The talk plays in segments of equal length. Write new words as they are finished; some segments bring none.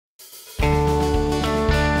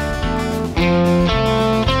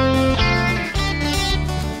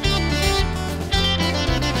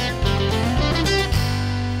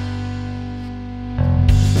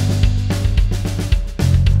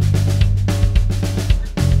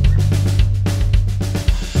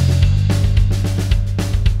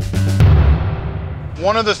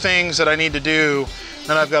One of the things that I need to do,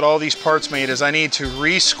 then I've got all these parts made, is I need to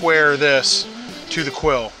re-square this to the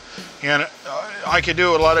quill. And I could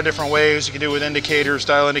do it a lot of different ways. You can do it with indicators,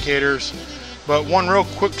 dial indicators. But one real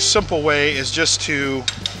quick, simple way is just to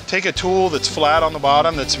take a tool that's flat on the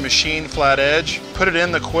bottom, that's a machined flat edge, put it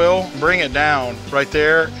in the quill, bring it down right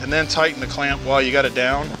there, and then tighten the clamp while you got it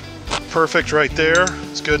down. Perfect right there.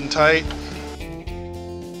 It's good and tight.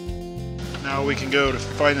 Now we can go to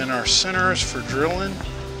finding our centers for drilling.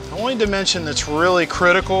 The only dimension that's really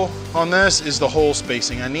critical on this is the hole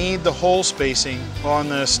spacing. I need the hole spacing on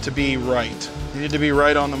this to be right. I need it to be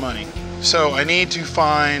right on the money. So I need to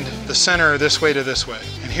find the center this way to this way.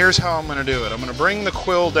 And here's how I'm gonna do it. I'm gonna bring the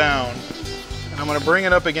quill down and I'm gonna bring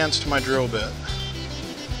it up against my drill bit.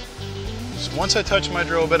 So once I touch my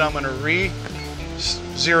drill bit, I'm gonna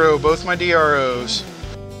re-zero both my DROs,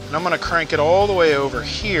 and I'm gonna crank it all the way over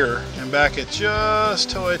here and back it just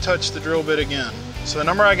till I touch the drill bit again. So the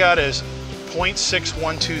number I got is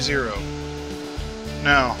 0.6120.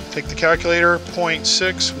 Now, take the calculator,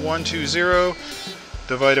 0.6120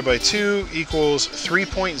 divided by 2 equals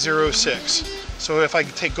 3.06. So if I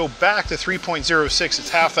go back to 3.06, it's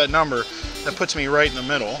half that number. That puts me right in the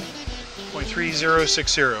middle,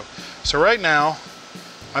 0.3060. So right now,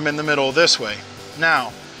 I'm in the middle this way.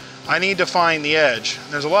 Now, I need to find the edge.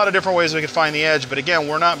 There's a lot of different ways we could find the edge, but again,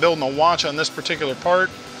 we're not building a watch on this particular part.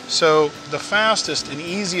 So the fastest and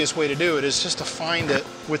easiest way to do it is just to find it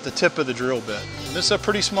with the tip of the drill bit. And this is a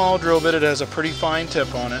pretty small drill bit. It has a pretty fine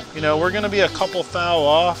tip on it. You know, we're gonna be a couple thou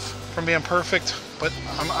off from being perfect, but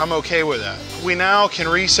I'm okay with that. We now can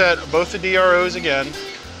reset both the DROs again.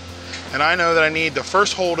 And I know that I need the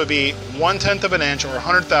first hole to be 1/10 of an inch or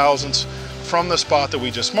 100 thousandths from the spot that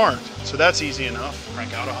we just marked. So that's easy enough.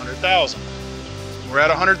 Crank out 100,000. We're at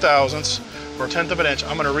 100 thousandths. Or 1/10 of an inch.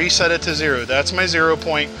 I'm going to reset it to 0. That's my 0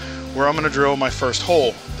 point where I'm going to drill my first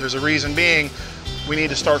hole. There's a reason being we need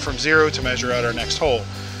to start from 0 to measure out our next hole.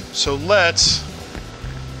 So let's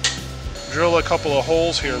drill a couple of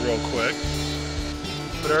holes here real quick.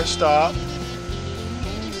 Put our stop.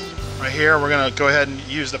 Right here we're going to go ahead and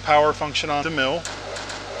use the power function on the mill.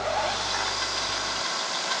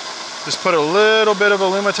 Just put a little bit of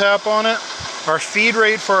Alumatap on it. Our feed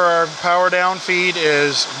rate for our power down feed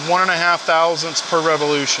is 1.5 thousandths per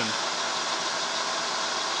revolution.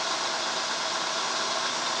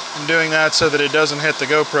 I'm doing that so that it doesn't hit the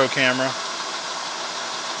GoPro camera.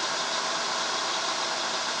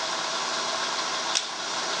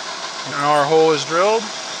 And our hole is drilled.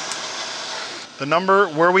 The number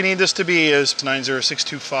where we need this to be is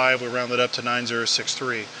 90625. We round it up to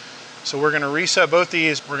 9063. So we're going to reset both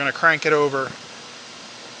these. We're going to crank it over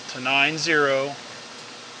to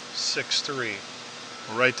 9063,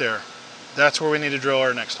 right there. That's where we need to drill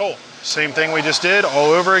our next hole. Same thing we just did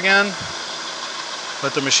all over again.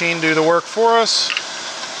 Let the machine do the work for us.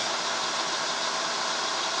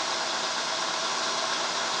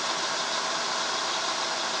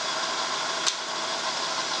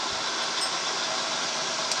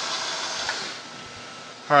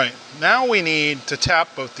 All right, now we need to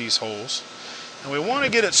tap both these holes, and we want to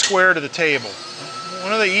get it square to the table.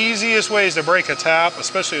 One of the easiest ways to break a tap,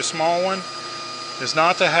 especially a small one, is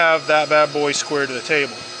not to have that bad boy square to the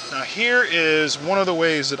table. Now here is one of the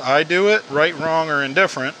ways that I do it, right, wrong, or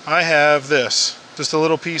indifferent. I have this, just a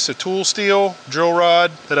little piece of tool steel, drill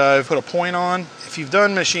rod that I've put a point on. If you've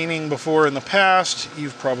done machining before in the past,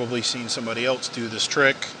 you've probably seen somebody else do this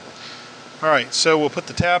trick. All right, so we'll put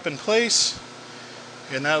the tap in place,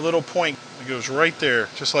 and that little point goes right there,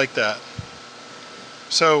 just like that.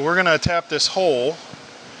 So we're gonna tap this hole.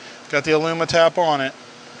 Got the Alumatap on it.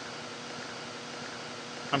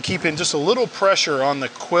 I'm keeping just a little pressure on the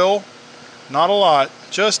quill, not a lot,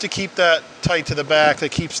 just to keep that tight to the back.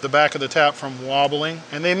 That keeps the back of the tap from wobbling.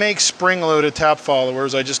 And they make spring-loaded tap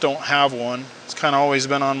followers. I just don't have one. It's kind of always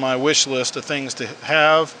been on my wish list of things to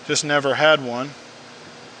have, just never had one.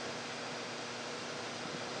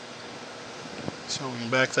 So we can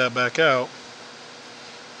back that back out.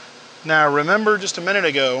 Now remember just a minute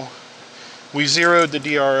ago, we zeroed the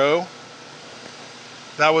DRO.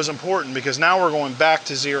 That was important because now we're going back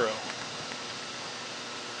to 0.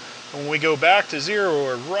 When we go back to 0,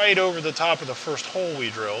 we're right over the top of the first hole we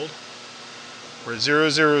drilled. We're at 0,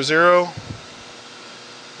 0, 0.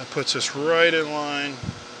 That puts us right in line.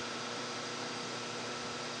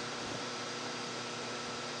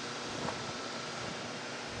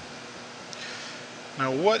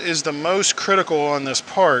 Now what is the most critical on this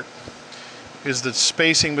part is the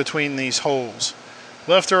spacing between these holes.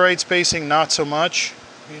 Left to right spacing, not so much.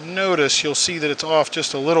 You notice, you'll see that it's off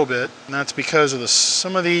just a little bit, and that's because of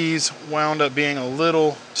some of these wound up being a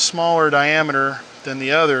little smaller diameter than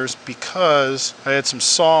the others because I had some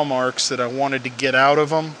saw marks that I wanted to get out of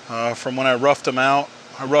them from when I roughed them out.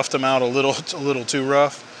 I roughed them out a little too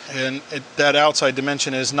rough. And that outside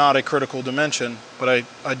dimension is not a critical dimension, but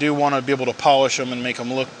I do want to be able to polish them and make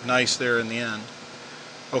them look nice there in the end.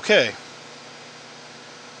 Okay.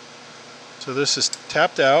 So this is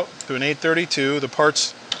tapped out to an 832. The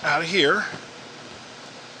part's out of here.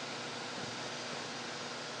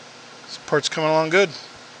 This part's coming along good.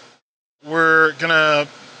 We're gonna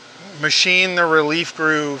machine the relief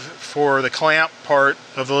groove for the clamp part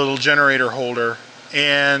of the little generator holder.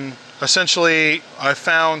 And essentially I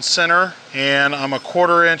found center and I'm a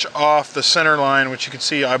 1/4 inch off the center line, which you can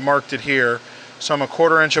see I marked it here. So I'm a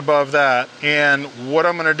 1/4 inch above that. And what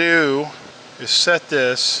I'm gonna do is set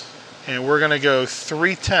this and we're gonna go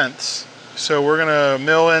 3/10. So we're gonna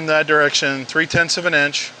mill in that direction 3/10 of an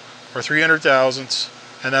inch or 300 thousandths.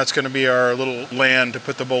 And that's gonna be our little land to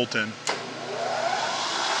put the bolt in.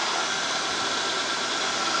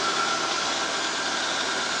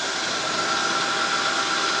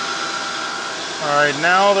 All right,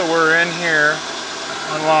 now that we're in here,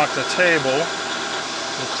 unlock the table.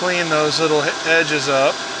 We'll clean those little edges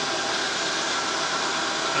up.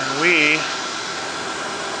 And we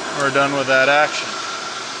are done with that action.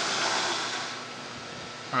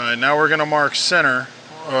 All right, now we're gonna mark center.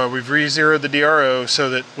 We've re-zeroed the DRO so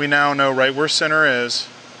that we now know right where center is.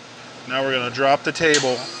 Now we're gonna drop the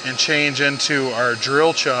table and change into our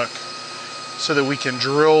drill chuck so that we can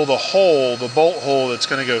drill the hole, the bolt hole that's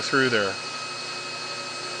gonna go through there.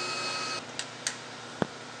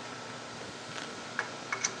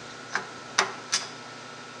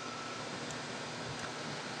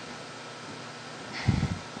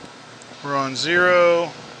 We're on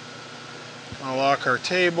 0. I'll lock our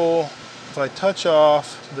table. If I touch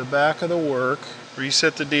off to the back of the work,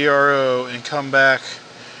 reset the DRO and come back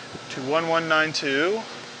to 1192,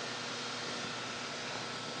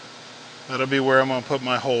 that'll be where I'm going to put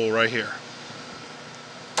my hole right here.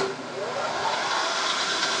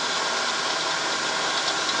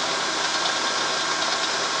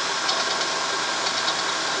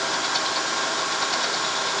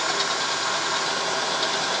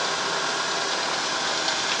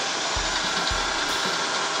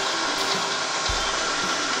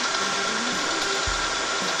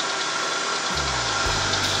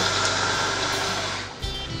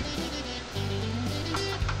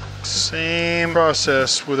 Same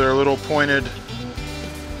process with our little pointed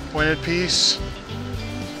piece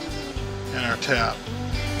and our tap.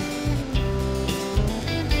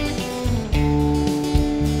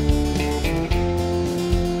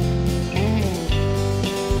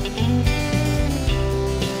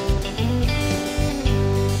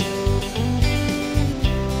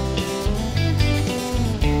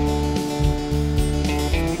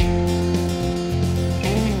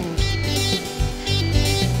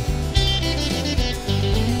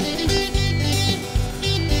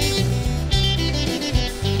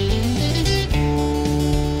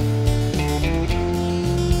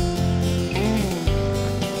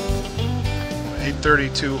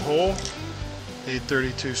 .32 hole,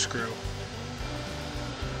 832 screw.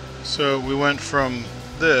 So we went from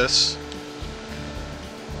this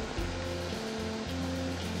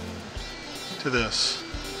to this.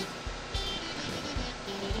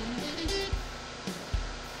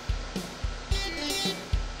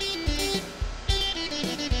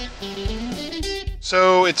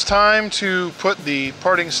 So it's time to put the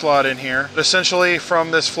parting slot in here. Essentially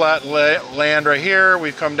from this flat land right here,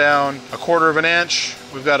 we've come down 1/4 of an inch.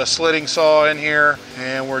 We've got a slitting saw in here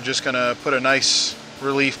and we're just gonna put a nice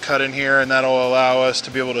relief cut in here and that'll allow us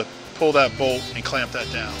to be able to pull that bolt and clamp that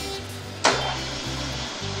down.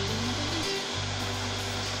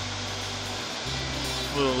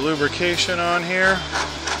 A little lubrication on here.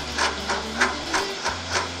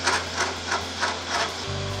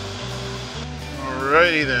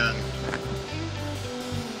 Alrighty then.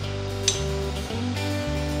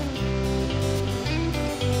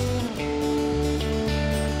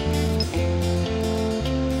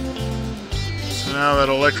 So now that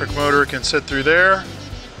electric motor can sit through there.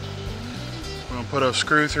 We're going to put a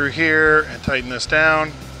screw through here and tighten this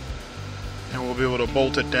down, and we'll be able to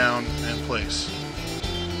bolt it down in place.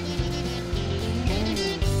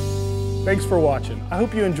 Thanks for watching. I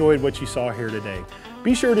hope you enjoyed what you saw here today.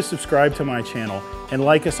 Be sure to subscribe to my channel and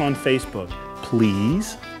like us on Facebook.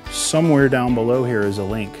 Please, somewhere down below here is a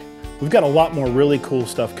link. We've got a lot more really cool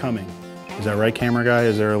stuff coming. Is that right, camera guy?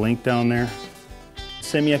 Is there a link down there?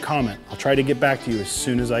 Send me a comment. I'll try to get back to you as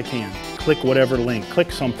soon as I can. Click whatever link,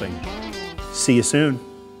 click something. See you soon.